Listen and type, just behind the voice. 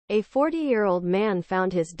A 40-year-old man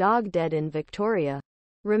found his dog dead in Victoria.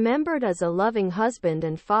 Remembered as a loving husband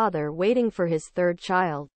and father waiting for his third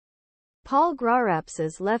child. Paul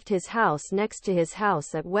Grarapsas left his house next to his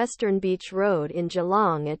house at Western Beach Road in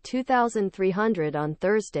Geelong at 2300 on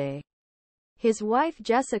Thursday. His wife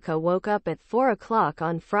Jessica woke up at 4 o'clock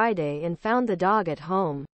on Friday and found the dog at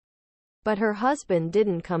home. But her husband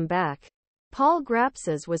didn't come back. Paul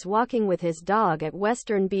Grapsas was walking with his dog at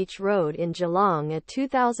Western Beach Road in Geelong at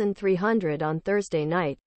 2300 on Thursday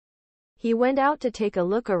night. He went out to take a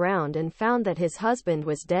look around and found that his husband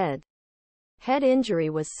was dead. Head injury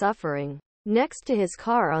was suffering next to his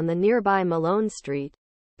car on the nearby Malone Street.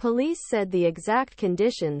 Police said the exact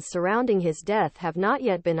conditions surrounding his death have not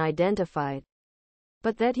yet been identified,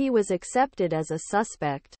 but that he was accepted as a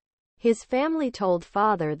suspect. His family told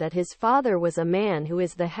Father that his father was a man who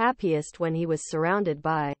is the happiest when he was surrounded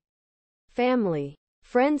by family,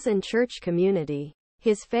 friends and church community.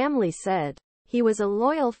 His family said, he was a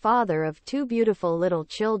loyal father of 2 beautiful little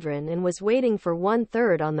children and was waiting for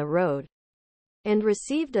 1/3 on the road, and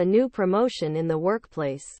received a new promotion in the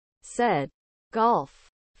workplace. Said, golf,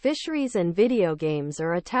 fisheries and video games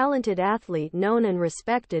are a talented athlete known and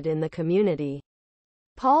respected in the community.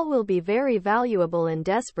 Paul will be very valuable and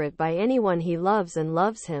desperate by anyone he loves and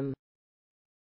loves him.